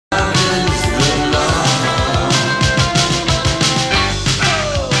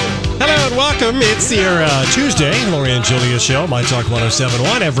welcome. It's your Tuesday, Lori and Julia show, My Talk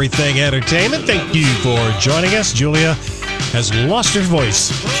 107.1, Everything Entertainment. Thank you for joining us. Julia has lost her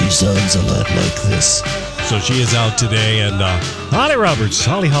voice. She sounds a lot like this. So she is out today, and Holly Roberts,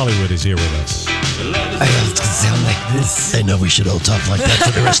 Holly Hollywood is here with us. I have to sound like this. I know we should all talk like that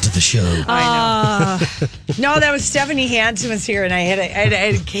for the rest of the show. I know. No, that was Stephanie Hansen was here, and I had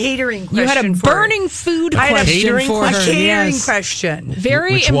a catering question. You had a for burning her. food I had a question for her. catering Yes. question.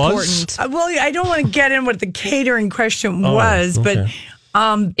 Very Which important. Well, I don't want to get in what the catering question was, okay.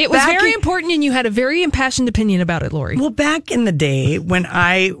 but It was very important, and you had a very impassioned opinion about it, Lori. Well, back in the day when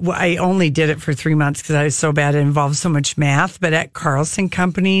I only did it for 3 months because I was so bad, it involved so much math. But at Carlson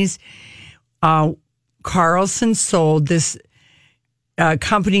Companies, Carlson sold this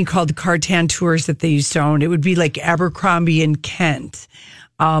company called Cartan Tours that they used to own. It would be like Abercrombie and Kent,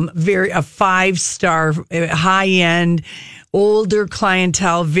 a 5-star, high end, older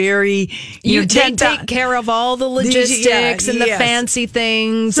clientele. Very they take care of all the logistics and the fancy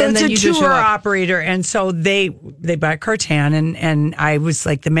things, So and it's then a you just show tour up. operator, and so they bought Cartan, and I was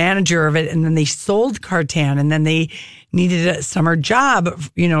like the manager of it, and then they sold Cartan, and then they needed a summer job,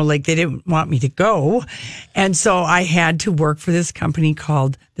 like they didn't want me to go, and so I had to work for this company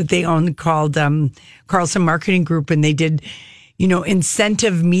called Carlson Marketing Group, and they did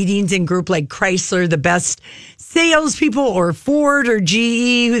incentive meetings in group like Chrysler, the best salespeople, or Ford or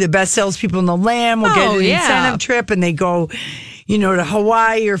GE, who the best salespeople in the land will get an incentive trip, and they go, to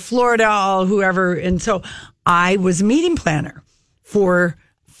Hawaii or Florida, all whoever. And so I was a meeting planner for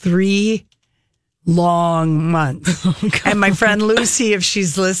 3 long months. And my friend Lucy, if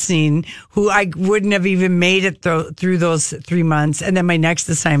she's listening, who I wouldn't have even made it through those 3 months. And then my next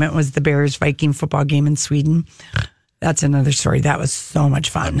assignment was the Bears-Viking football game in Sweden. That's another story. That was so much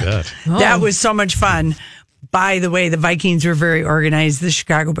fun. That was so much fun. By the way, the Vikings were very organized. The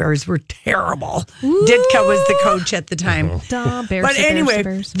Chicago Bears were terrible. Ooh. Ditka was the coach at the time. Bears, but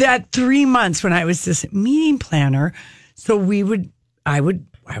anyway, that 3 months when I was this meeting planner, so I was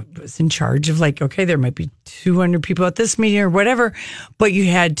in charge of like, okay, there might be 200 people at this meeting or whatever, but you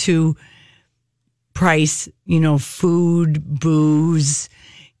had to price, food, booze,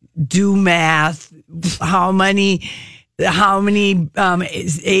 do math, how many 8-ounce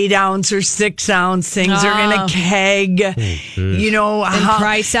or 6-ounce things are in a keg, and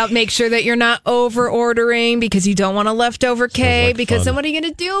price out, make sure that you're not over ordering because you don't want a leftover keg, because then what are you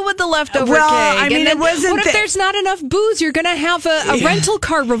going to do with the leftover keg? I mean, it wasn't what if there's not enough booze? You're going to have a rental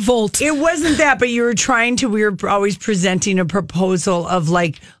car revolt. It wasn't that, but we were always presenting a proposal of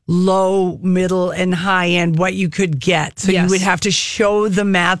like low, middle, and high end, what you could get. So you would have to show the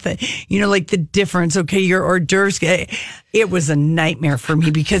math, like the difference. Okay, your hors d'oeuvres. It was a nightmare for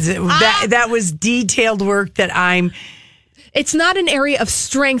me because that was detailed work that It's not an area of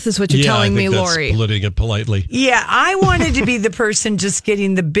strength, is what you're telling me, Lori. Putting it politely. Yeah, I wanted to be the person just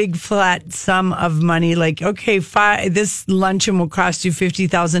getting the big flat sum of money. Like, okay, this luncheon will cost you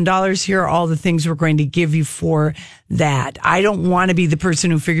 $50,000. Here are all the things we're going to give you for that. I don't want to be the person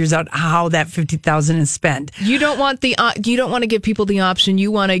who figures out how that $50,000 is spent. You don't want you don't want to give people the option.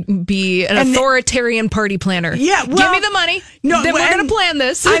 You want to be an authoritarian party planner. Yeah, well, give me the money. No, then we're going to plan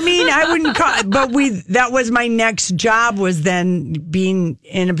this. I mean, I wouldn't call, but that was my next job, was then being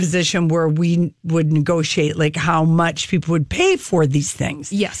in a position where we would negotiate like how much people would pay for these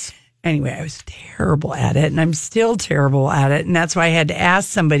things. Yes. Anyway, I was terrible at it, and I'm still terrible at it, and that's why I had to ask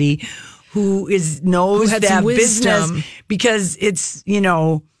somebody who knows that business, because it's,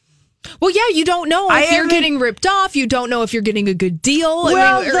 Well, yeah, you don't know if you're getting ripped off. You don't know if you're getting a good deal.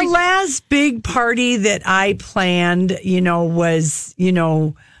 Well, the last big party that I planned, was,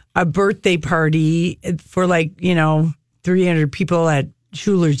 a birthday party for 300 people at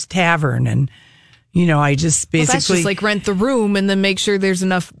Schuler's Tavern. And, I just basically... that's just like rent the room and then make sure there's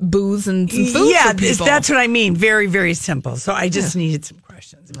enough booze and some food for people. That's what I mean. Very, very simple. So I just needed some questions.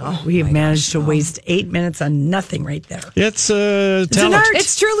 We have managed to waste 8 minutes on nothing right there. It's talent. an art.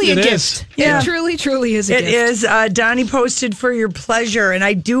 It's truly a gift. Yeah. It truly is a gift. It is. Donnie posted for your pleasure, and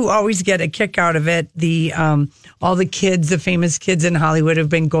I do always get a kick out of it. All the kids, the famous kids in Hollywood, have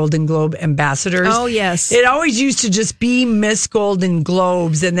been Golden Globe ambassadors. Oh, yes. It always used to just be Miss Golden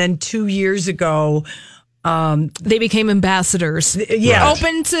Globes, and then 2 years ago, they became ambassadors. Yeah,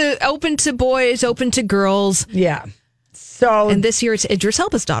 open to boys, open to girls. Yeah. So, and this year it's Idris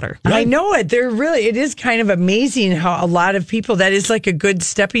Elba's daughter. I know it. It is kind of amazing how a lot of people, that is like a good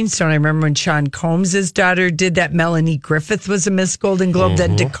stepping stone. I remember when Sean Combs' daughter did that. Melanie Griffith was a Miss Golden Globe.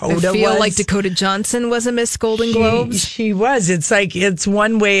 That Dakota was. I feel like Dakota Johnson was a Miss Golden Globes. She was. It's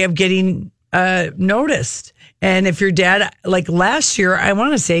one way of getting noticed. And if your dad, like last year, I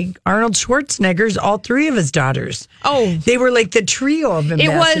want to say Arnold Schwarzenegger's all three of his daughters. Oh, they were like the trio of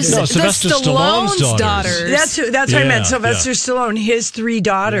ambassadors. It was Sylvester Stallone's daughters. That's what I meant. Sylvester Stallone, his three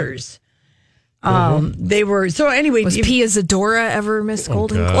daughters. They were so anyway. Was Pia Zadora ever Miss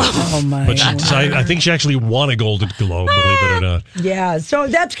Golden Globe? Oh my! But I think she actually won a Golden Globe. Believe it or not. Yeah, so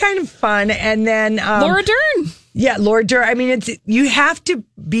that's kind of fun. And then Laura Dern. Yeah, Laura Dern. I mean, you have to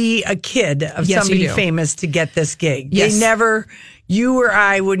be a kid of somebody famous to get this gig. Yes. They never. You or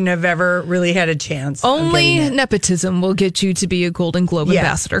I wouldn't have ever really had a chance. Only nepotism will get you to be a Golden Globe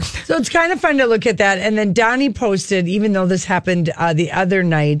ambassador. So it's kind of fun to look at that. And then Donnie posted, even though this happened the other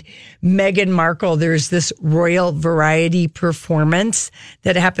night, Meghan Markle, there's this royal variety performance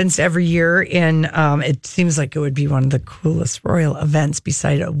that happens every year. And it seems like it would be one of the coolest royal events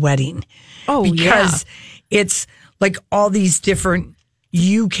beside a wedding. Oh, because it's like all these different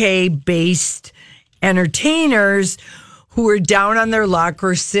UK-based entertainers who are down on their luck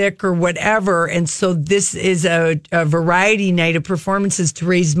or sick or whatever. And so this is a variety night of performances to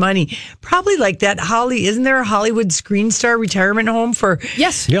raise money. Probably like that isn't there a Hollywood Screen Star retirement home for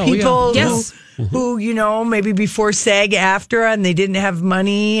people who, you know, maybe before SAG-AFTRA and they didn't have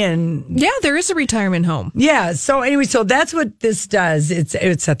money and... Yeah, there is a retirement home. Yeah. So anyway, so that's what this does.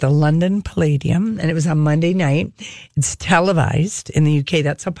 It's at the London Palladium and it was on Monday night. It's televised in the UK.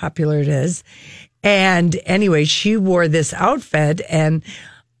 That's how popular it is. And anyway, she wore this outfit and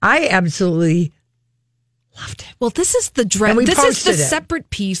I absolutely loved it. Well, this is the dress. This is the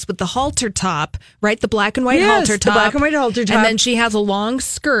separate piece with the halter top, right? The black and white halter top. The black and white halter top. And then she has a long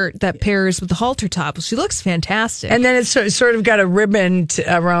skirt that pairs with the halter top. She looks fantastic. And then it's sort of got a ribbon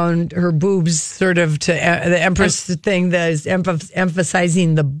around her boobs, sort of to the Empress thing that is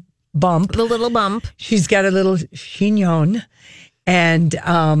emphasizing the bump. The little bump. She's got a little chignon. And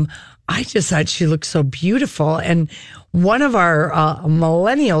I just thought she looked so beautiful. And one of our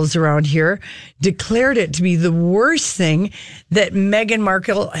millennials around here declared it to be the worst thing that Meghan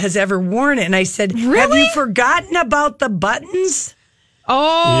Markle has ever worn. And I said, really? Have you forgotten about the buttons?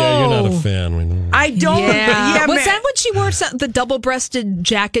 Oh. Yeah, you're not a fan. I don't. Yeah. Was that when she wore the double-breasted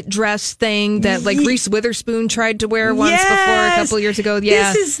jacket dress thing that like Reese Witherspoon tried to wear once before a couple of years ago?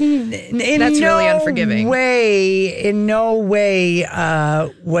 Yeah. This is That's really unforgiving. In no way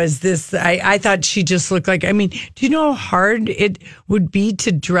was this. I thought she just looked like, I mean, do you know how hard it would be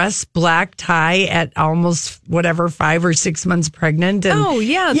to dress black tie at almost 5 or 6 months pregnant? And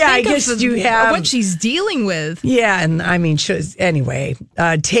I guess you have what she's dealing with. Yeah. And I mean, anyway.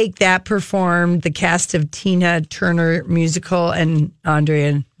 Take That performed the cast of Tina Turner musical and Andrea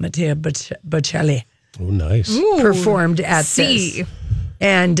and Matteo Bocelli. Oh, nice. Performed at this.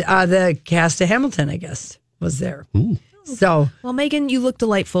 And the cast of Hamilton, I guess, was there. Ooh. So, well, Megan, you look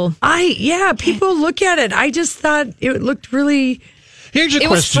delightful. People look at it. I just thought it looked really... Here's a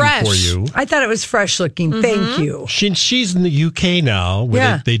question for you. I thought it was fresh looking. Mm-hmm. Thank you. She's in the UK now,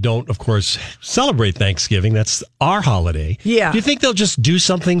 where they don't, of course, celebrate Thanksgiving. That's our holiday. Yeah. Do you think they'll just do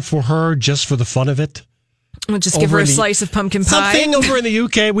something for her just for the fun of it? We'll just give her a slice of pumpkin pie. Something over in the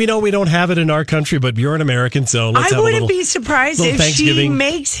UK. We know we don't have it in our country, but you're an American, so let's have a little. I wouldn't be surprised if she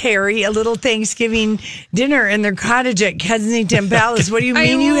makes Harry a little Thanksgiving dinner in their cottage at Kensington Palace. What do you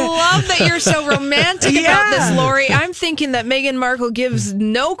mean? I love that you're so romantic about this, Lori. I'm thinking that Meghan Markle gives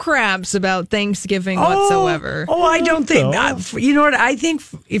no craps about Thanksgiving whatsoever. Oh, I don't think. You know what? I think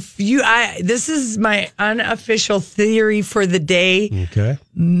this is my unofficial theory for the day. Okay.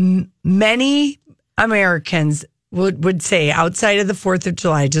 Many Americans would say outside of the 4th of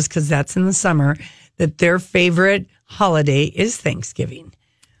July, just because that's in the summer, that their favorite holiday is Thanksgiving.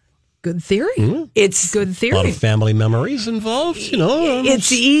 Good theory. Mm-hmm. It's good theory. A lot of family memories involved, you know.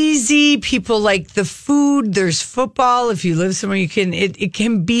 It's easy. People like the food. There's football. If you live somewhere, it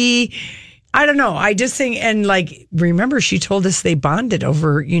can be, I don't know. I just think, and like, remember, she told us they bonded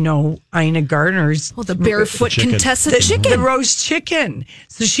over, Ina Gardner's. Oh, the barefoot Contessa chicken. The roast chicken.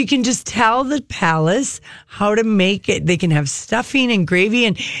 So she can just tell the palace how to make it. They can have stuffing and gravy,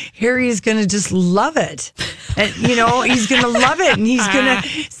 and Harry is going to just love it. And, he's going to love it. And he's going to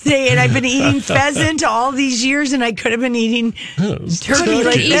say, and I've been eating pheasant all these years, and I could have been eating turkey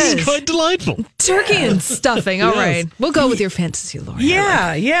like this. It's quite delightful. Turkey and stuffing. All right. We'll go with your fantasy, Lori.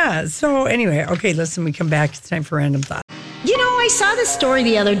 Yeah. So anyway, okay, listen, we come back. It's time for Random Thought. I saw this story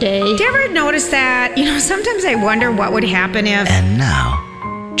the other day. Do you ever notice that? Sometimes I wonder what would happen if... And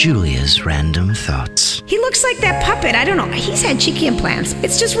now, Julia's Random Thoughts. He looks like that puppet. I don't know. He's had cheeky implants.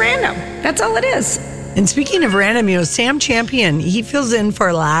 It's just random. That's all it is. And speaking of random, Sam Champion, he fills in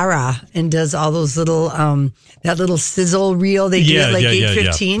for Lara and does all those little, that little sizzle reel they do at like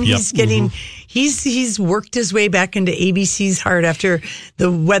 8:15. Yep. He's getting, he's worked his way back into ABC's heart after the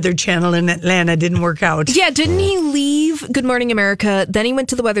Weather Channel in Atlanta didn't work out. Yeah, didn't he leave Good Morning America? Then he went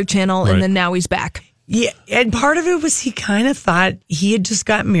to the Weather Channel, and then now he's back. Yeah, and part of it was he kind of thought he had just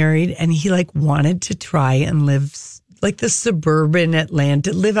got married and he like wanted to try and live like the suburban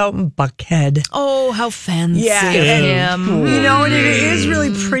Atlanta, live out in Buckhead. Oh, how fancy of him. And it is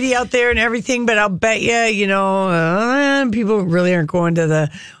really pretty out there and everything, but I'll bet you, people really aren't going to the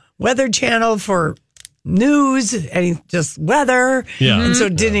Weather Channel for news and just weather. Yeah. And so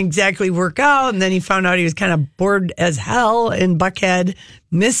it didn't exactly work out. And then he found out he was kind of bored as hell in Buckhead,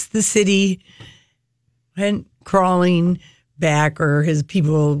 missed the city, went crawling back, or his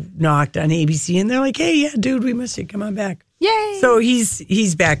people knocked on ABC and they're like, hey, yeah, dude, we missed you. Come on back. Yay. So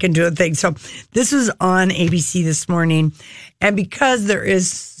he's back into a thing. So this was on ABC this morning. And because there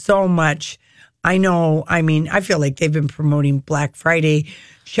is so much, I feel like they've been promoting Black Friday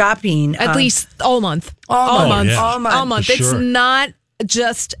shopping. At least all month. All month. For It's sure. not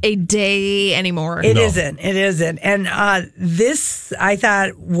just a day anymore. It isn't. And this, I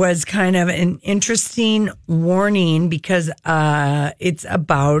thought, was kind of an interesting warning because it's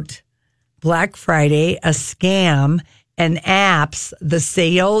about Black Friday, a scam, and apps, the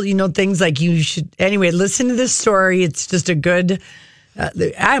sale, things like you should. Anyway, listen to this story. It's just a good.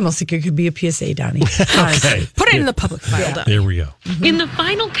 I almost think it could be a PSA, Donnie. Okay. Put it in the public file. Yeah. There we go. In the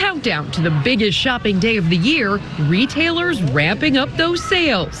final countdown to the biggest shopping day of the year, retailers ramping up those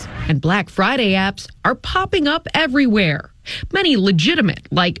sales. And Black Friday apps are popping up everywhere. Many legitimate,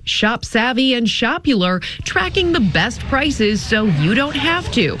 like Shop Savvy and Shopular, tracking the best prices so you don't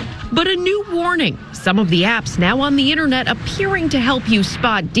have to. But a new warning, some of the apps now on the internet appearing to help you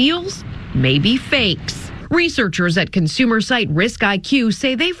spot deals may be fakes. Researchers at consumer site RiskIQ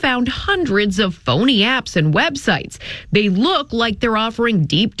say they found hundreds of phony apps and websites. They look like they're offering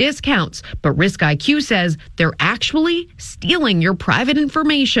deep discounts, but RiskIQ says they're actually stealing your private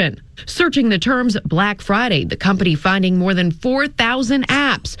information. Searching the terms Black Friday, the company finding more than 4,000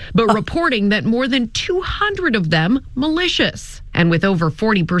 apps, but reporting that more than 200 of them malicious. And with over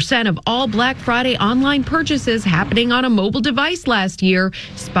 40% of all Black Friday online purchases happening on a mobile device last year,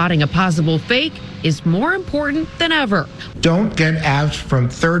 spotting a possible fake is more important than ever. Don't get apps from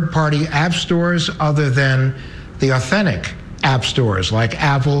third-party app stores other than the authentic app stores like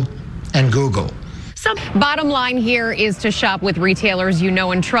Apple and Google. Bottom line here is to shop with retailers you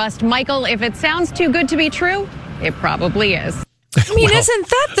know and trust. Michael, if it sounds too good to be true, it probably is. I mean, isn't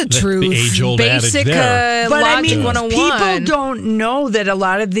that the truth? The age-old Basic adage there. But logic 101. People don't know that a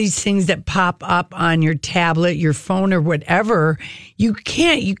lot of these things that pop up on your tablet, your phone, or whatever, you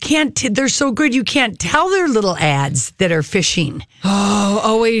can't, they're so good, you can't tell they're little ads that are phishing. Oh,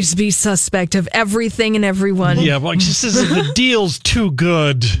 always be suspect of everything and everyone. Yeah, well, just the deal's too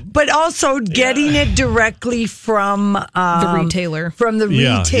good. But also getting it directly from The retailer. From the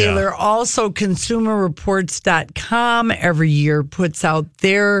Yeah, retailer. yeah. Also, consumerreports.com every year puts out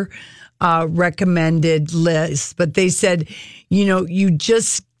their recommended list. But they said, you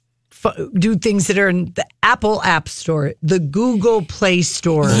just do things that are in the Apple App Store, the Google Play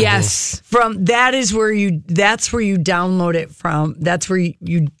Store. Yes. That's where you download it from. That's where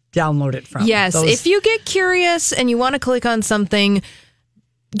you download it from. Yes. If you get curious and you want to click on something,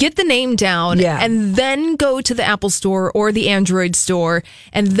 get the name down and then go to the Apple Store or the Android Store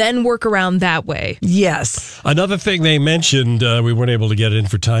and then work around that way. Yes. Another thing they mentioned, we weren't able to get in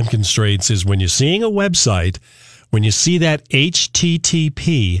for time constraints, is when you're seeing a website, when you see that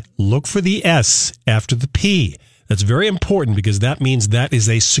HTTP, look for the S after the P. That's very important because that means that is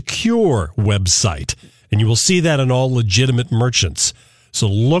a secure website. And you will see that in all legitimate merchants. So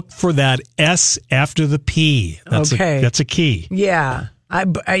look for that S after the P. That's a key. Yeah.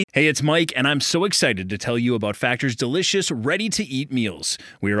 Hey, it's Mike, and I'm so excited to tell you about Factor's delicious, ready-to-eat meals.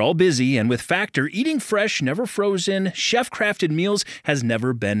 We are all busy, and with Factor, eating fresh, never frozen, chef-crafted meals has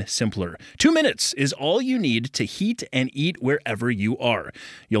never been simpler. 2 minutes is all you need to heat and eat wherever you are.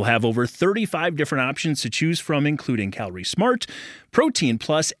 You'll have over 35 different options to choose from, including Calorie Smart, Protein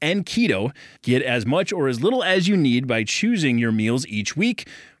Plus, and Keto. Get as much or as little as you need by choosing your meals each week.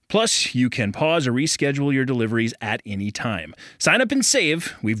 Plus, you can pause or reschedule your deliveries at any time. Sign up and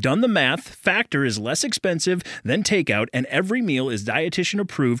save. We've done the math. Factor is less expensive than takeout, and every meal is dietitian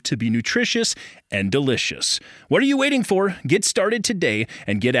approved to be nutritious and delicious. What are you waiting for? Get started today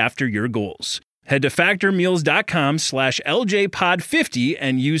and get after your goals. Head to factormeals.com/LJPod50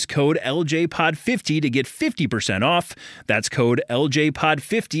 and use code LJPod50 to get 50% off. That's code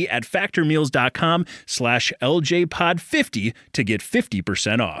LJPod50 at factormeals.com/LJPod50 to get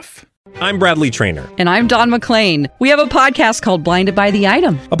 50% off. I'm Bradley Trainer. And I'm Don McClain. We have a podcast called Blinded by the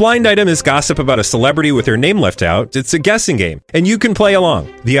Item. A blind item is gossip about a celebrity with their name left out. It's a guessing game, and you can play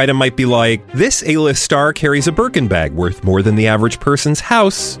along. The item might be like, this A-list star carries a Birkin bag worth more than the average person's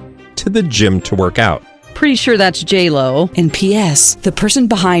house to the gym to work out. Pretty sure that's J-Lo. And P.S. the person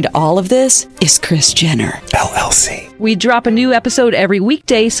behind all of this is Kris Jenner, LLC. We drop a new episode every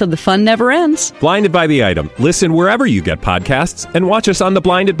weekday so the fun never ends. Blinded by the Item. Listen wherever you get podcasts and watch us on the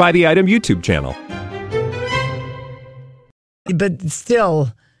Blinded by the Item YouTube channel. But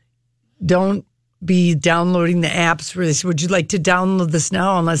still, don't be downloading the apps where they say, would you like to download this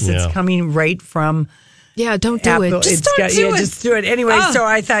now? Unless it's coming right from... Yeah, don't do it. Just don't do it. Just do it. Anyway, so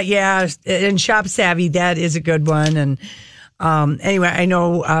I thought, and Shop Savvy, that is a good one. And anyway, I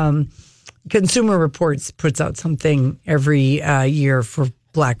know Consumer Reports puts out something every year for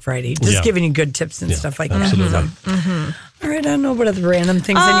Black Friday, just giving you good tips and stuff like that. So, all right, I don't know what other random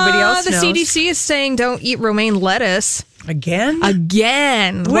things anybody else knows. The CDC is saying don't eat romaine lettuce. Again?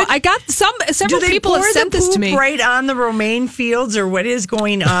 Well, I got several people have sent this to me. Right on the romaine fields, or what is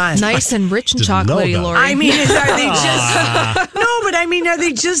going on? Nice and rich and chocolatey, Lori. I mean, are they just are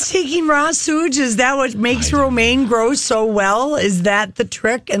they just taking raw sewage? Is that what makes romaine grow so well? Is that the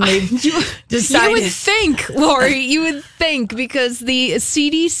trick? And they've decided. You would think, Lori. You would think, because the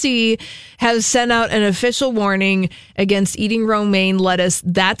CDC has sent out an official warning against eating romaine lettuce.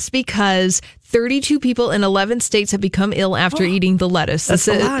 That's because 32 people in 11 states have become ill after eating the lettuce. That's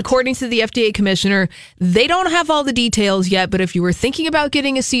a lot. According to the FDA commissioner. They don't have all the details yet, but if you were thinking about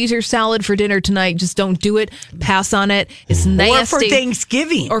getting a Caesar salad for dinner tonight, just don't do it. Pass on it. It's nasty.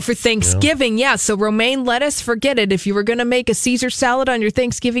 Or for Thanksgiving. Yeah. So romaine lettuce, forget it. If you were going to make a Caesar salad on your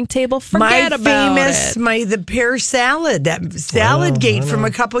Thanksgiving table, forget about it. The pear salad, that salad gate from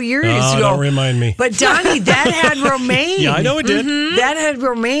a couple years ago. Don't remind me. But Donnie, that had romaine. Yeah, I know it did. That had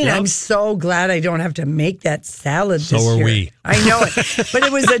romaine. Yep. I'm so glad I don't have to make that salad this year. So are we. I know it. But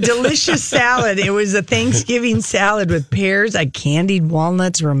it was a delicious salad. It was a Thanksgiving salad with pears, candied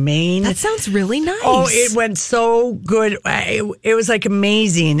walnuts, romaine. That sounds really nice. Oh, it went so good. It was like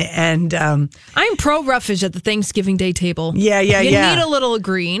amazing. And I'm pro roughage at the Thanksgiving Day table. Yeah. You need a little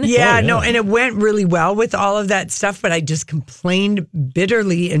green. Yeah, no, and it went really well with all of that stuff, but I just complained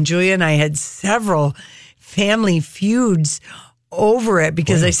bitterly. And Julia and I had several family feuds over it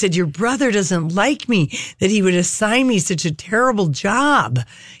because I said, your brother doesn't like me, that he would assign me such a terrible job.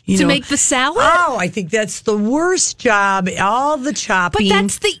 To make the salad? Oh, I think that's the worst job. All the chopping. But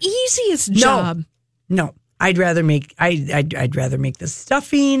that's the easiest job. No. I'd rather make the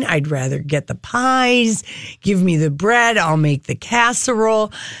stuffing. I'd rather get the pies. Give me the bread. I'll make the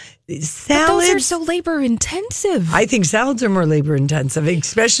casserole. Salads, but those are so labor intensive. I think salads are more labor intensive,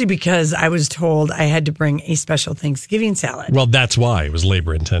 especially because I was told I had to bring a special Thanksgiving salad. Well, that's why it was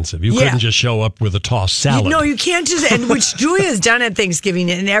labor intensive. You couldn't just show up with a tossed salad. No, you can't just, and which Julia's done at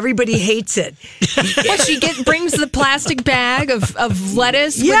Thanksgiving, and everybody hates it. She brings the plastic bag of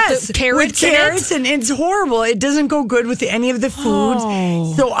lettuce with the carrots in it? And it's horrible. It doesn't go good with any of the foods.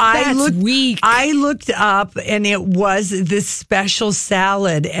 So I looked up, and it was this special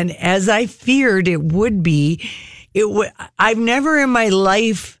salad, and as I feared it would be, I've never in my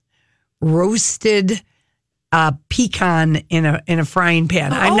life roasted a pecan in a frying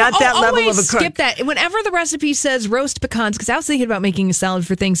pan. I'm not that level of a cook. Skip that. Whenever the recipe says roast pecans, because I was thinking about making a salad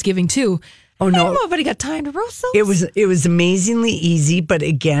for Thanksgiving too. Oh no! Nobody got time to roast those. It was amazingly easy, but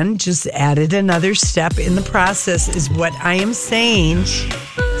again, just added another step in the process is what I am saying.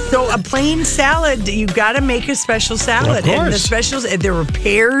 So a plain salad, you got to make a special salad. Of course. And the specials, there were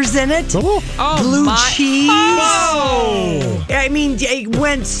pears in it, blue cheese. Oh. I mean, it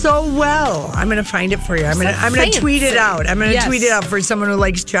went so well. I'm going to find it for you. I'm going to tweet it out. I'm going to tweet it out for someone who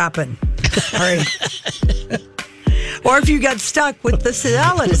likes chopping. All right. Or if you got stuck with the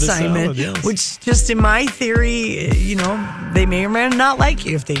salad assignment, which just in my theory, they may or may not like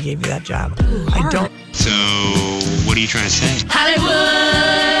you if they gave you that job. I don't. So, what are you trying to say?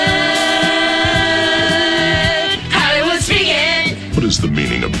 Hollywood speaking. What is the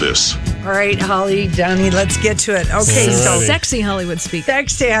meaning of this? All right, Holly, Donnie, let's get to it. Okay, so sexy Hollywood speak.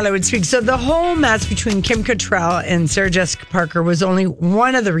 Sexy Hollywood speak. So the whole mess between Kim Cattrall and Sarah Jessica Parker was only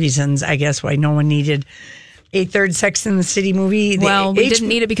one of the reasons, I guess, why no one needed a third Sex and the City movie. Well, we didn't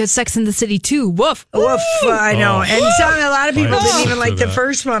need it because Sex and the City 2. Woof. Woof. I know. And a lot of people didn't even like the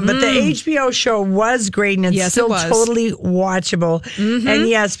first one, but the HBO show was great and it's still totally watchable. Mm-hmm. And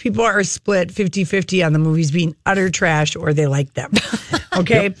yes, people are split 50-50 on the movies being utter trash or they like them.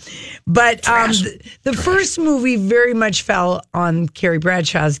 Okay. Yep. But the first movie very much fell on Carrie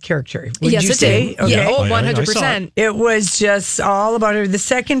Bradshaw's character. Would you say? Did. Okay. Yeah, 100%. It was just all about her. The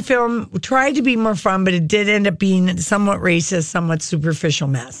second film tried to be more fun, but it did end up being somewhat racist, somewhat superficial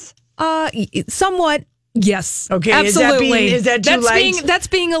mess. Somewhat. Yes. Okay. Absolutely. Is that too light? That's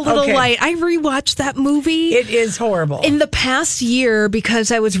being a little light. I rewatched that movie. It is horrible. In the past year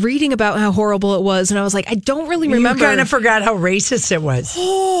because I was reading about how horrible it was and I was like, I don't really remember. You kind of forgot how racist it was.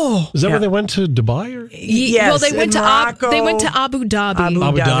 Oh. Is that when they went to Dubai? Or? Yes. Well, they went to Abu Dhabi.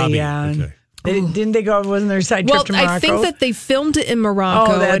 Abu Dhabi, yeah. Okay. Didn't they go? Wasn't their side trip to Morocco? I think that they filmed it in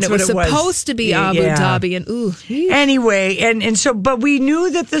Morocco, and it was supposed to be Abu Dhabi. And anyway, and so, but we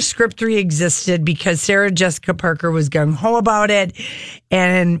knew that the script existed because Sarah Jessica Parker was gung ho about it,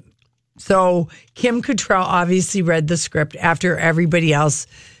 and so Kim Cattrall obviously read the script after everybody else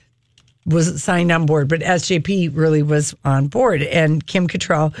was signed on board, but SJP really was on board, and Kim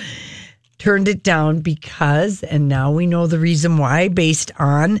Cattrall turned it down because, and now we know the reason why, based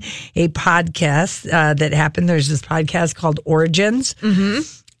on a podcast that happened. There's this podcast called Origins. Mm-hmm.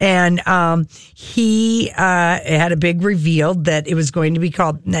 And he had a big reveal that it was going to be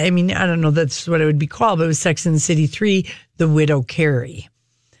called, I mean, I don't know that's what it would be called, but it was Sex and the City 3, The Widow Carrie.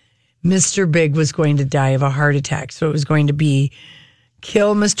 Mr. Big was going to die of a heart attack. So it was going to be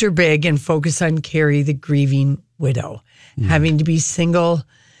kill Mr. Big and focus on Carrie, the grieving widow, having to be single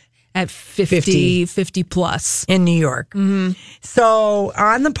at 50 plus in New York. Mm-hmm. So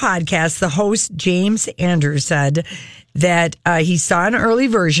on the podcast, the host James Andrews said that he saw an early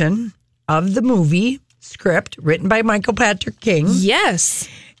version of the movie script written by Michael Patrick King. Yes.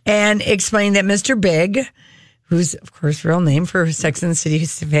 And explained that Mr. Big, whose, of course, real name for Sex and the City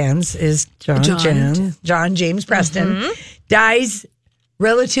fans is John James Preston, dies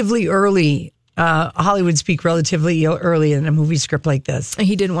relatively early. Hollywood speak relatively early in a movie script like this.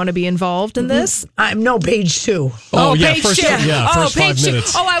 He didn't want to be involved in this? No, page 2. Oh, yeah, page first 2. First page 5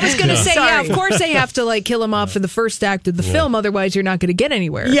 minutes. 2. Oh, I was going to say, of course they have to kill him off for the first act of the film, otherwise you're not going to get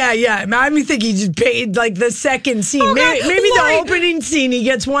anywhere. Yeah. I'm thinking he just paid the second scene. Oh, maybe the opening scene, he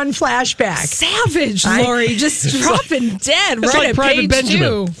gets one flashback. Savage, Lori, just dropping dead right at Private page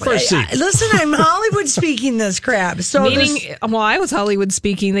Benjamin. 2. First scene. Listen, I'm Hollywood speaking this crap. So I was Hollywood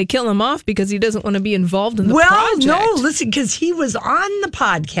speaking. They kill him off because he doesn't want to be involved in the project. No, listen, because he was on the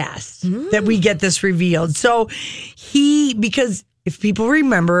podcast that we get this revealed. So because if people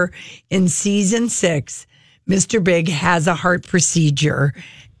remember, in season 6, Mr. Big has a heart procedure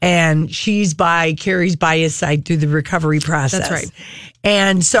and Carrie's by his side through the recovery process. That's right.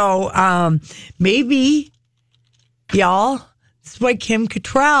 And so maybe, y'all, this is why Kim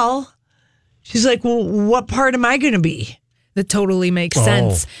Cattrall, she's like, well, what part am I going to be? That totally makes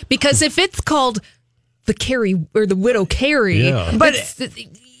sense. Because if it's called the Carrie or the Widow Carrie, but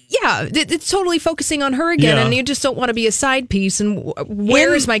it's totally focusing on her again, and you just don't want to be a side piece. And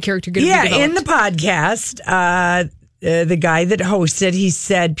where is my character going to be developed? In the podcast, the guy that hosted, he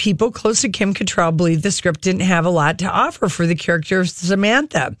said people close to Kim Cattrall believe the script didn't have a lot to offer for the character of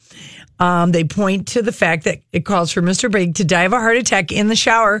Samantha. They point to the fact that it calls for Mr. Big to die of a heart attack in the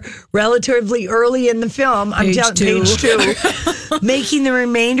shower relatively early in the film. Page 2. Making the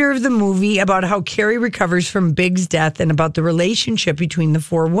remainder of the movie about how Carrie recovers from Big's death and about the relationship between the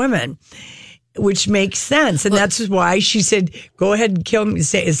 4 women, which makes sense. And that's why she said, go ahead and kill me.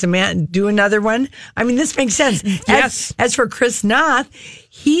 Say, Samantha, do another one. I mean, this makes sense. Yes. As for Chris Noth,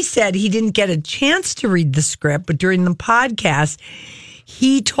 he said he didn't get a chance to read the script, but during the podcast,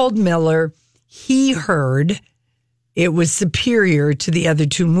 he told Miller he heard it was superior to the other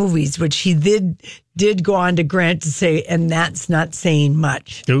 2 movies, which he did go on to grant to say, and that's not saying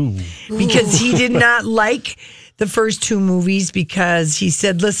much. Ooh. Because he did not like the first 2 movies because he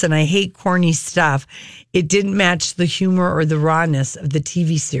said, listen, I hate corny stuff. It didn't match the humor or the rawness of the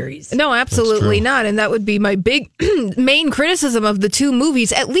TV series. No, absolutely not. And that would be my big main criticism of the 2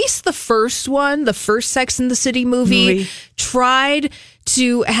 movies. At least the first one, the first Sex and the City movie. tried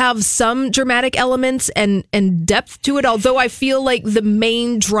to have some dramatic elements and depth to it, although I feel like the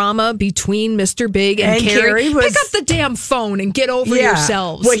main drama between Mr. Big and Carrie was, pick up the damn phone and get over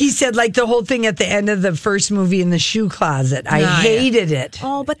yourselves. Well, he said like the whole thing at the end of the first movie in the shoe closet. I hated it.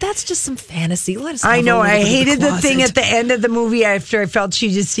 Oh, but that's just some fantasy. Let us. I know. I hated the thing at the end of the movie after I felt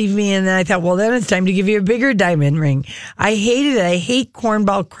she deceived me, and then I thought, well, then it's time to give you a bigger diamond ring. I hated it. I hate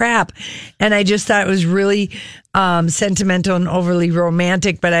cornball crap, and I just thought it was really sentimental and overly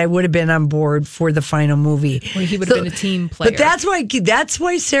romantic, but I would have been on board for the final movie. Well, he would have been a team player. But that's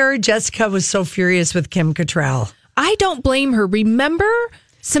why Sarah Jessica was so furious with Kim Cattrall. I don't blame her. Remember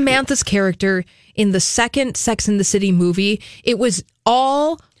Samantha's character in the second Sex and the City movie? It was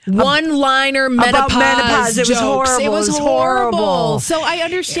all one-liner menopause It was horrible. It was horrible. So I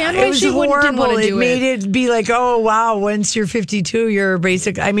understand why she didn't want to do it. It made it be like, oh, wow, once you're 52, you're bing.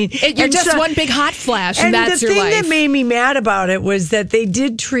 I mean, you're just one big hot flash, and that's your life. And the thing that made me mad about it was that they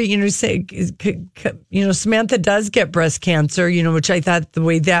did treat, Samantha does get breast cancer, which I thought the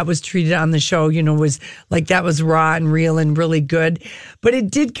way that was treated on the show, was like that was raw and real and really good. But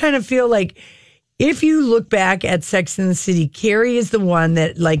it did kind of feel like, if you look back at Sex and the City, Carrie is the one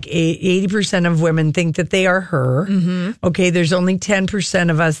that like 80% of women think that they are her. Mm-hmm. Okay, there's only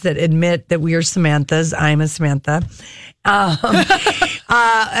 10% of us that admit that we are Samantha's. I'm a Samantha. Probably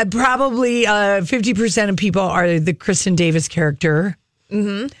 50% of people are the Kristen Davis character.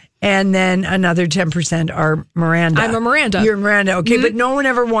 Mm-hmm. And then another 10% are Miranda. I'm a Miranda. You're Miranda. Okay, mm-hmm. But no one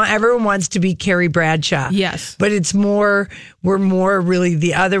everyone wants to be Carrie Bradshaw. Yes. But we're more really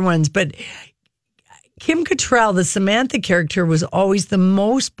the other ones. But Kim Cattrall, the Samantha character, was always the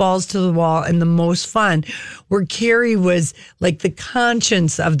most balls to the wall and the most fun, where Carrie was like the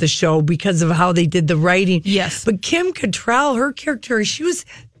conscience of the show because of how they did the writing. Yes. But Kim Cattrall, her character, she was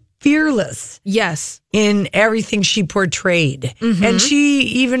fearless. Yes. In everything she portrayed. Mm-hmm. And she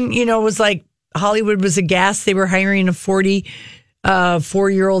even, was like, Hollywood was aghast. They were hiring a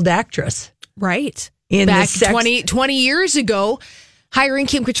 44-year-old actress. Right. Back 20 years ago. Hiring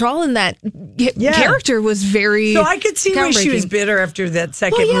Kim Cattrall in that character was very. So I could see why she was bitter after that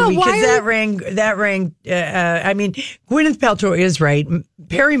second movie, because that rang. I mean, Gwyneth Paltrow is right.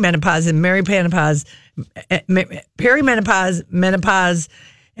 Perimenopause and perimenopause, menopause,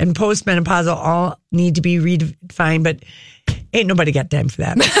 and postmenopausal all need to be redefined, but ain't nobody got time for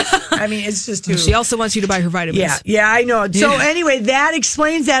that. I mean, it's just too. She also wants you to buy her vitamins. Yeah, I know. So anyway, that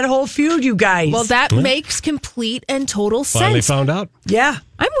explains that whole feud, you guys. Well, that makes complete and total sense. Finally found out. Yeah.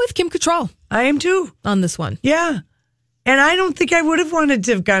 I'm with Kim Cattrall. I am too. On this one. Yeah. And I don't think I would have wanted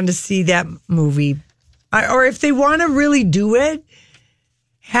to have gone to see that movie. Or if they want to really do it,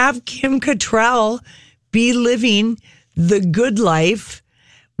 have Kim Cattrall be living the good life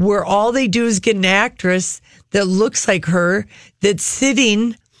where all they do is get an actress that looks like her, that's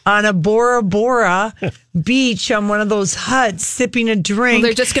sitting on a Bora Bora beach on one of those huts sipping a drink. Well,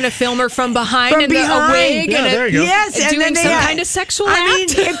 they're just going to film her from behind a wig and doing some kind of sexual act. I mean,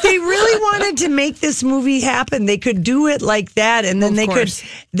 if they really wanted to make this movie happen, they could do it like that, and then they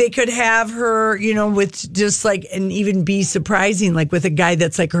could have her, with just like, and even be surprising, like with a guy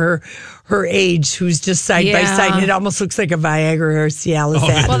that's like her age, who's just side by side, and it almost looks like a Viagra or Cialis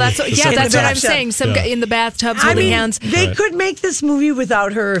ad. Well, that's what I'm saying. Some guy in the bathtub holding hands. They could make this movie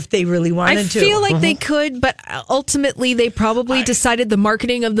without her if they really wanted to. I feel like they could, but ultimately they probably decided the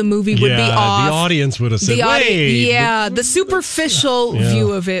marketing of the movie would be off. The audience would have said, the superficial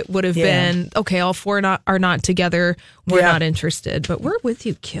view of it would have been, okay, all four are not together. We're not interested, but we're with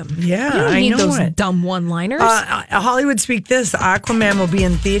you, Kim. Yeah, you don't need those dumb one-liners. Hollywood Speak This, Aquaman will be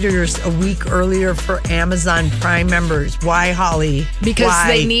in theaters a week earlier for Amazon Prime members. Why, Holly? Because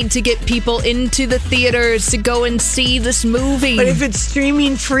they need to get people into the theaters to go and see this movie. But if it's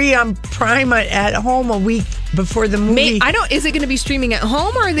streaming free on Prime at home a week before the movie. Is it going to be streaming at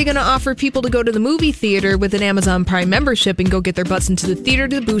home, or are they going to offer people to go to the movie theater with an Amazon Prime membership and go get their butts into the theater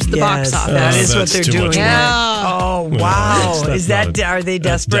to boost the box office? That is what they're doing. Yeah. Wow. Are they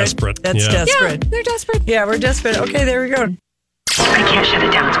desperate? That's desperate. Yeah, they're desperate. Yeah, we're desperate. Okay, there we go. I can't shut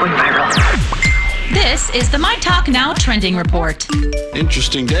it down. It's going viral. This is the My Talk Now Trending Report.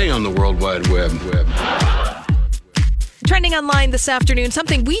 Interesting day on the World Wide Web. Trending online this afternoon,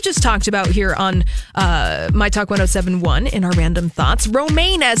 something we just talked about here on My Talk 107.1 in our random thoughts.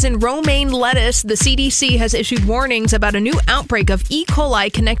 Romaine, as in romaine lettuce. The CDC has issued warnings about a new outbreak of E.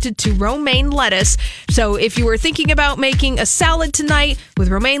 coli connected to romaine lettuce. So if you were thinking about making a salad tonight with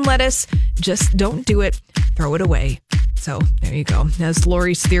romaine lettuce, just don't do it. Throw it away. So there you go. As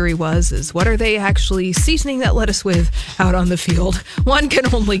Lori's theory is what are they actually seasoning that lettuce with out on the field? One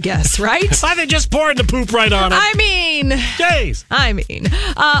can only guess, right? Why they just pouring the poop right on it? Jeez.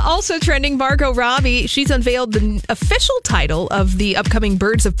 Also trending, Margot Robbie, she's unveiled the official title of the upcoming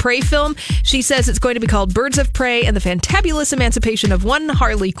Birds of Prey film. She says it's going to be called Birds of Prey and the Fantabulous Emancipation of One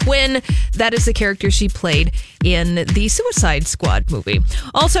Harley Quinn. That is the character she played in the Suicide Squad movie.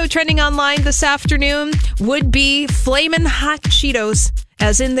 Also trending online this afternoon would be Flamin' Hot Cheetos.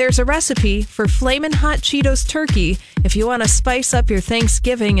 As in, there's a recipe for Flamin' Hot Cheetos turkey. If you want to spice up your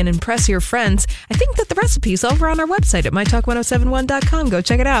Thanksgiving and impress your friends, I think that the recipe's over on our website at mytalk1071.com. Go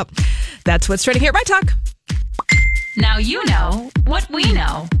check it out. That's what's trending here at My Talk. Now you know what we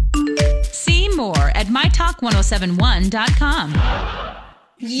know. See more at mytalk1071.com.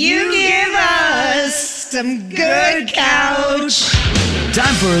 You give us some good couch.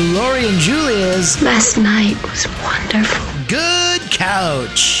 Time for Lori and Julia's Last night was wonderful. Good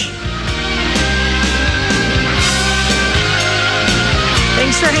Couch.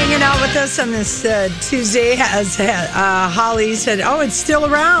 Thanks for hanging out with us on this Tuesday. As Holly said, it's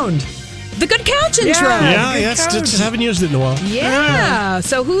still around. The Good Couch intro. Just haven't used it in a while. Yeah.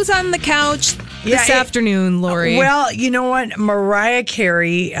 So who's on the couch this afternoon, Lori? Well, you know what? Mariah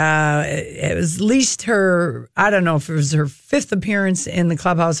Carey, it was at least her, I don't know if it was her 5th appearance in the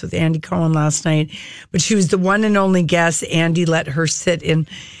clubhouse with Andy Cohen last night, but she was the one and only guest. Andy let her sit in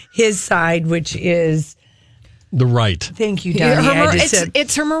his side, which is... the right. Thank you, Donnie.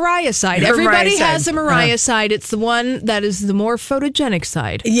 It's her Mariah side. Everybody has a Mariah side. It's the one that is the more photogenic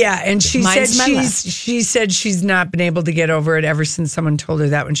side. Yeah, and she said she's not been able to get over it ever since someone told her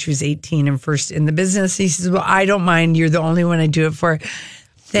that when she was 18 and first in the business. He says, well, I don't mind. You're the only one I do it for.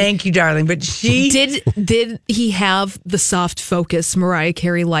 Thank you, darling. But she... Did he have the soft focus Mariah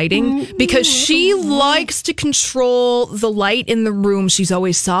Carey lighting? Because she likes to control the light in the room. She's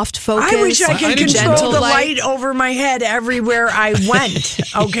always soft focused. I wish I could control the light over my head everywhere I went.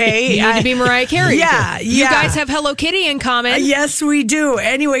 Okay? You need to be Mariah Carey. Yeah. You guys have Hello Kitty in common. Yes, we do.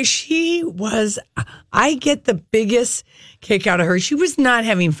 Anyway, she was... I get the biggest kick out of her. She was not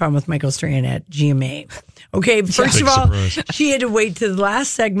having fun with Michael Strahan at GMA. Okay, first of all, she had to wait to the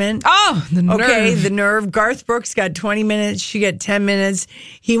last segment. Oh, the nerve. Okay, the nerve. Garth Brooks got 20 minutes. She got 10 minutes.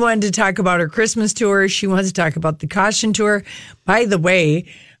 He wanted to talk about her Christmas tour. She wants to talk about the Caution tour. By the way,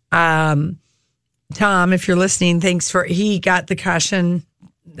 Tom, if you're listening, he got the Caution,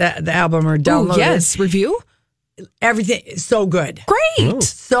 the album, or downloaded. Yes, review? Everything is so good. Great.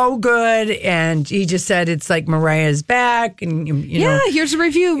 So good. And he just said it's like Mariah's back. And you know. Here's a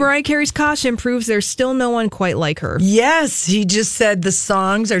review. Mariah Carey's Caution proves there's still no one quite like her. Yes. He just said the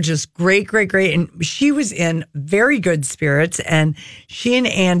songs are just great, great, great. And she was in very good spirits. And she and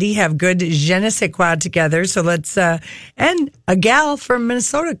Andy have good je ne sais quoi together. So let's, and a gal from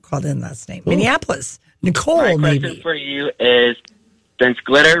Minnesota called in last night. Minneapolis. Nicole, My question for you is, since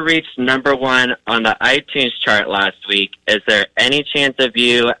Glitter reached #1 on the iTunes chart last week, is there any chance of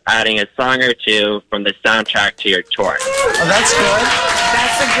you adding a song or two from the soundtrack to your tour? Oh, that's good.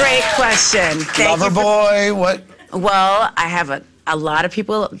 That's a great question. Loverboy, what? Well, I have a lot of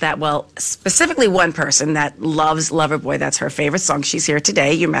people that, specifically one person that loves Loverboy. That's her favorite song. She's here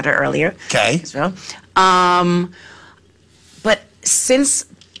today. You met her earlier. Okay. But since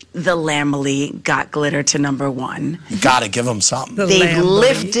the Lamely got Glitter to #1. You got to give them something. They've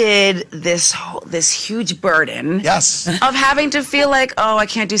lifted this huge burden. Yes. Of having to feel like, I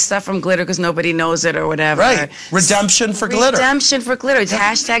can't do stuff from Glitter because nobody knows it or whatever. Right. Redemption for Glitter. Redemption for Glitter. It's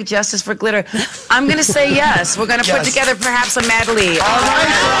hashtag justice for Glitter. I'm going to say yes. We're going to put together perhaps a medley. All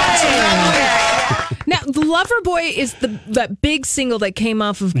right. Now, the Loverboy is that big single that came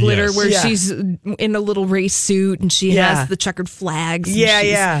off of Glitter where she's in a little race suit and she has the checkered flags. And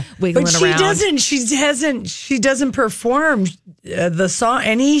she's wiggling but she around. She doesn't perform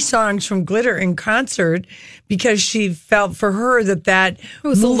any songs from Glitter in concert because she felt for her that it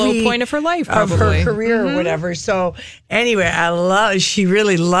was the low point of her life, of her career or whatever. So anyway, she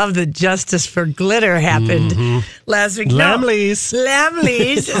really loved that Justice for Glitter happened last week. Lamleys.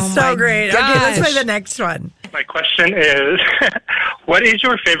 So great. Gosh. Okay, let's play the next one. My question is, what is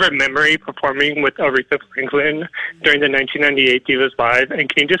your favorite memory performing with Aretha Franklin during the 1998 Divas Live? And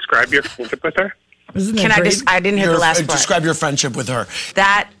can you describe your friendship with her? I didn't hear the last part. Describe your friendship with her.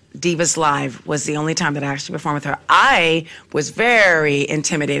 That Divas Live was the only time that I actually performed with her. I was very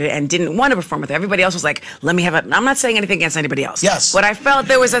intimidated and didn't want to perform with her. Everybody else was like, let me have it. I'm not saying anything against anybody else. Yes. But I felt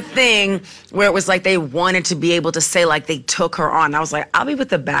there was a thing where it was like they wanted to be able to say like they took her on. I was like, I'll be with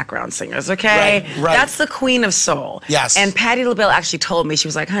the background singers, okay? Right. That's the queen of soul. Yes. And Patti LaBelle actually told me, she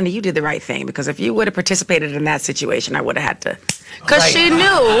was like, honey, you did the right thing, because if you would have participated in that situation, I would have had to. Because she knew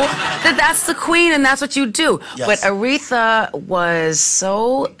that that's the queen and that's what you do. Yes. But Aretha was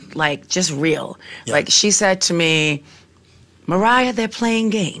so, like, just real. Yeah. Like, she said to me, Mariah, they're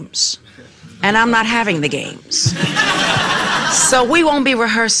playing games. And I'm not having the games. So we won't be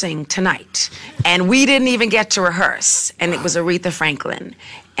rehearsing tonight. And we didn't even get to rehearse. And it was Aretha Franklin.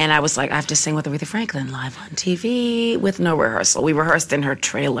 And I was like, I have to sing with Aretha Franklin live on TV with no rehearsal. We rehearsed in her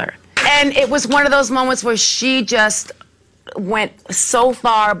trailer. And it was one of those moments where she just went so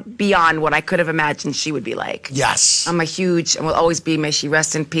far beyond what I could have imagined she would be like. Yes. I'm a huge, and will always be, may she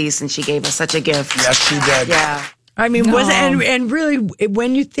rest in peace, and she gave us such a gift. Yes, she did. Yeah. I mean, and really,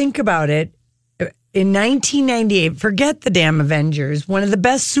 when you think about it, in 1998, forget the damn Avengers, one of the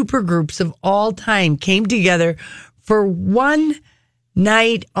best supergroups of all time came together for one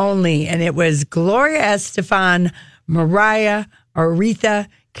night only, and it was Gloria Estefan, Mariah, Aretha,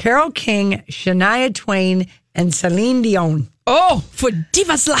 Carole King, Shania Twain, and Celine Dion. Oh, for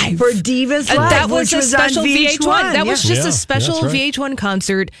Divas Live. For Divas Live, that was which a special on VH1. That was just Yeah, a special that's right. VH1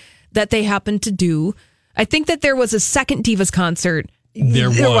 concert that they happened to do. I think that there was a second Divas concert. There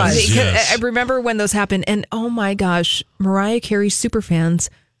was, yes. I remember when those happened, and oh my gosh, Mariah Carey superfans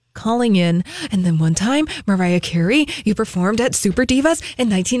calling in. And then one time, Mariah Carey, you performed at Super Divas in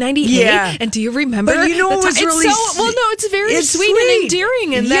 1998. Yeah. And do you remember? But you know what was it's really it's very it's sweet and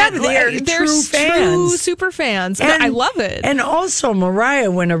endearing, and Yeah, that they're true fans. super fans. I love it. And also,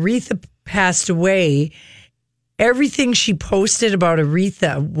 Mariah, when Aretha passed away, everything she posted about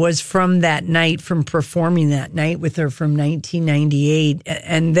Aretha was from that night, from performing that night with her from 1998,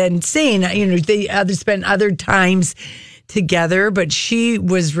 and then saying, they spent other times together, but she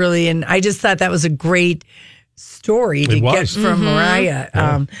was really, and I just thought that was a great story to get from Mariah.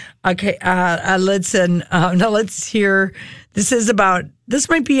 Yeah. Okay, now let's hear. This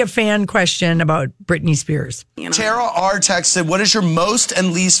might be a fan question about Britney Spears. Tara R. texted, what is your most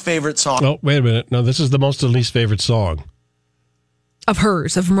and least favorite song? Oh, wait a minute. No, this is the most and least favorite song. Of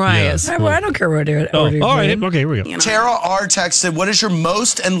hers, of Mariah's. Yeah. I don't care what order. All right. Okay, here we go. Tara R. texted, what is your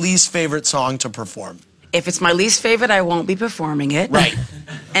most and least favorite song to perform? If it's my least favorite, I won't be performing it. Right.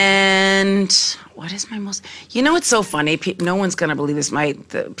 And what is my most... You know, it's so funny. No one's going to believe this.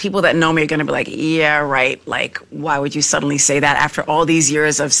 The people that know me are going to be like, yeah, right. Like, why would you suddenly say that after all these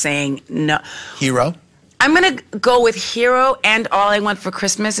years of saying no? Hero? I'm going to go with Hero and All I Want for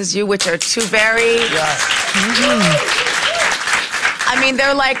Christmas Is You, which are two very... I mean,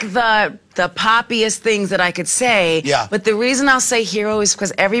 they're like the poppiest things that I could say. Yeah. But the reason I'll say Hero is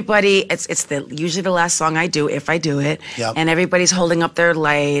because everybody, it's usually the last song I do, if I do it. Yep. And everybody's holding up their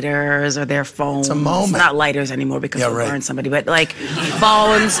lighters or their phones. It's a moment. Not lighters anymore because they'll right. burn somebody, but like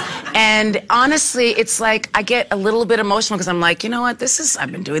phones. And honestly, it's like I get a little bit emotional because I'm like, you know what,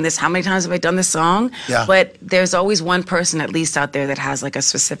 I've been doing this. How many times have I done this song? Yeah. But there's always one person at least out there that has like a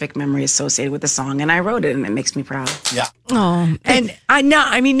specific memory associated with the song. And I wrote it and it makes me proud. Yeah. Oh, and now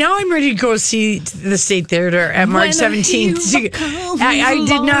I'm ready to go see the State Theater at March 17th. I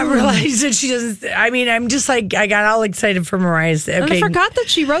did not realize that she doesn't. I mean, I'm just like, I got all excited for Mariah's. Okay. And I forgot that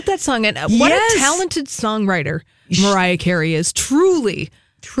she wrote that song. And what a talented songwriter Mariah Carey is. Truly.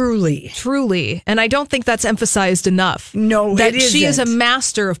 And I don't think that's emphasized enough. No, that it she is a isn't.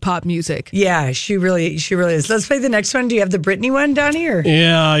 master of pop music. Yeah, she really is. Let's play the next one. Do you have the Britney one, Donnie? Or?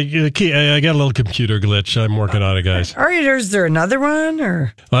 Yeah, I got a little computer glitch. I'm working on it, guys. All right, is there another one?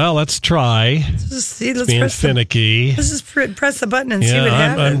 Or Well, let's try. let's just see. Let's Being press finicky. Let's just press the button and see what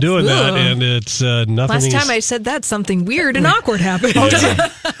happens. I'm doing that, and it's nothing. Last time I said that, something weird and awkward happened.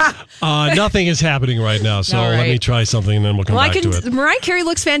 Nothing is happening right now, so All let me right. try something, and then we'll come back to it. Mariah Carey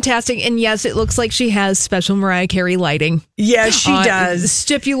looks fantastic, and yes, it looks like she has special Mariah Carey lighting. Yeah, she does.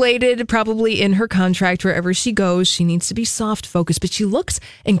 Stipulated probably in her contract, wherever she goes, she needs to be soft focused, but she looks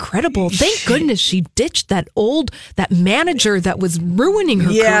incredible. Thank goodness she ditched that manager that was ruining her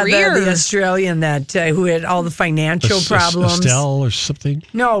career. The Australian that who had all the financial problems. Estelle or something?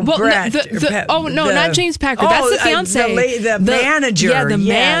 No, Brett. Not James Packer. That's the fiance. The manager. Yeah, the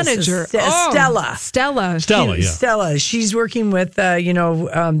manager. Stella. Stella. She's working with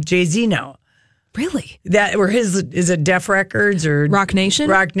Jay-Z now. Really? Is it Def Records or Rock Nation?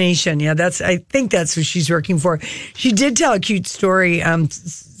 Rock Nation. Yeah, I think that's who she's working for. She did tell a cute story.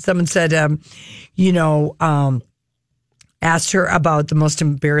 Someone said, asked her about the most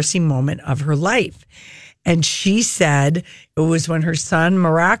embarrassing moment of her life. And she said it was when her son,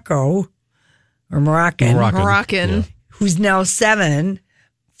 Moroccan, who's now 7,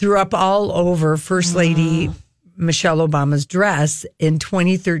 threw up all over First Lady Michelle Obama's dress in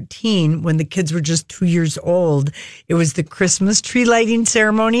 2013 when the kids were just 2 years old. It was the Christmas tree lighting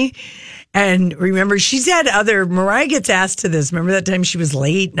ceremony. And remember, Mariah gets asked to this. Remember that time she was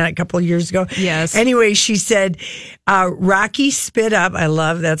late, not a couple of years ago? Yes. Anyway, she said, Rocky spit up. I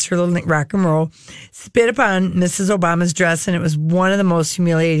love, that's her little rock and roll. Spit up on Mrs. Obama's dress. And it was one of the most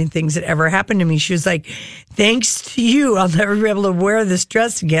humiliating things that ever happened to me. She was like, thanks to you, I'll never be able to wear this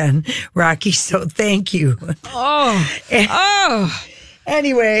dress again, Rocky. So thank you.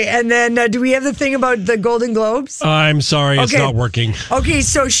 Anyway, and then do we have the thing about the Golden Globes? I'm sorry, it's not working. Okay,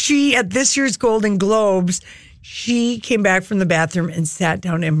 so she, at this year's Golden Globes, she came back from the bathroom and sat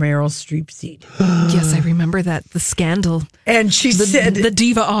down in Meryl Streep's seat. Yes, I remember that. The scandal. And she said... The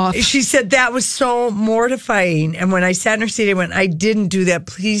diva off. She said that was so mortifying. And when I sat in her seat, I went, I didn't do that.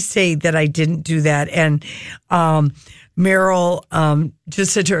 Please say that I didn't do that. And Meryl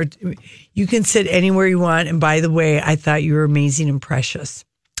just said to her, you can sit anywhere you want. And by the way, I thought you were amazing and precious.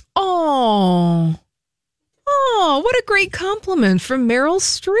 Oh, what a great compliment from Meryl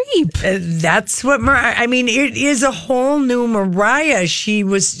Streep. That's what Mariah, I mean, it is a whole new Mariah. She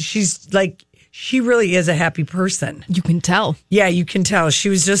really is a happy person. You can tell. Yeah, you can tell. She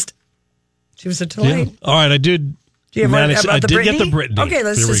was a delight. Yeah. All right, I did. Do you have manage, about I the did Britney? get the Britney. Okay,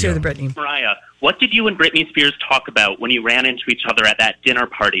 let's just hear the Britney. Mariah, what did you and Britney Spears talk about when you ran into each other at that dinner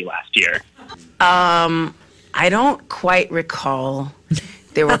party last year? I don't quite recall.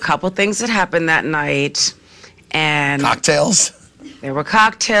 There were a couple things that happened that night. And cocktails? There were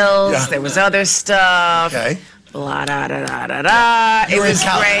cocktails. Yeah. There was other stuff. Okay. Blah, da, da, da, da, da. It was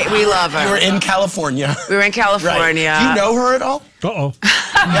great. We love her. You were in California. We were in California. Right. Do you know her at all? Uh-oh. No,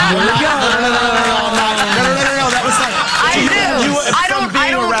 that was not. I do.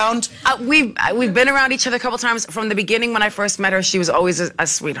 Being around? We've been around each other a couple times. From the beginning, when I first met her, she was always a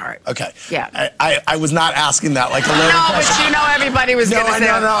sweetheart. Okay. Yeah. I was not asking that like a little question. But you know everybody was going to say.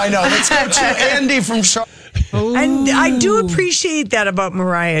 I know. Let's go to Andy from Charlotte. And I do appreciate that about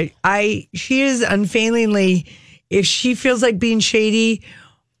Mariah. She is unfailingly, if she feels like being shady,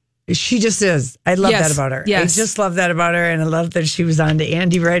 she just is. I love that about her. Yes. I just love that about her. And I love that she was on to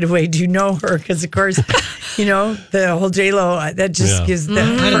Andy right away. Do you know her? Because, of course, the whole J-Lo, that just gives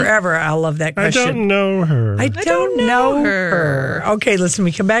that forever. I'll love that question. I don't know her. I don't know her. Okay, listen,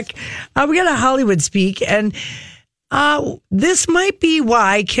 we come back. We got a Hollywood speak. And this might be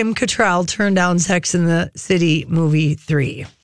why Kim Cattrall turned down Sex and the City movie 3.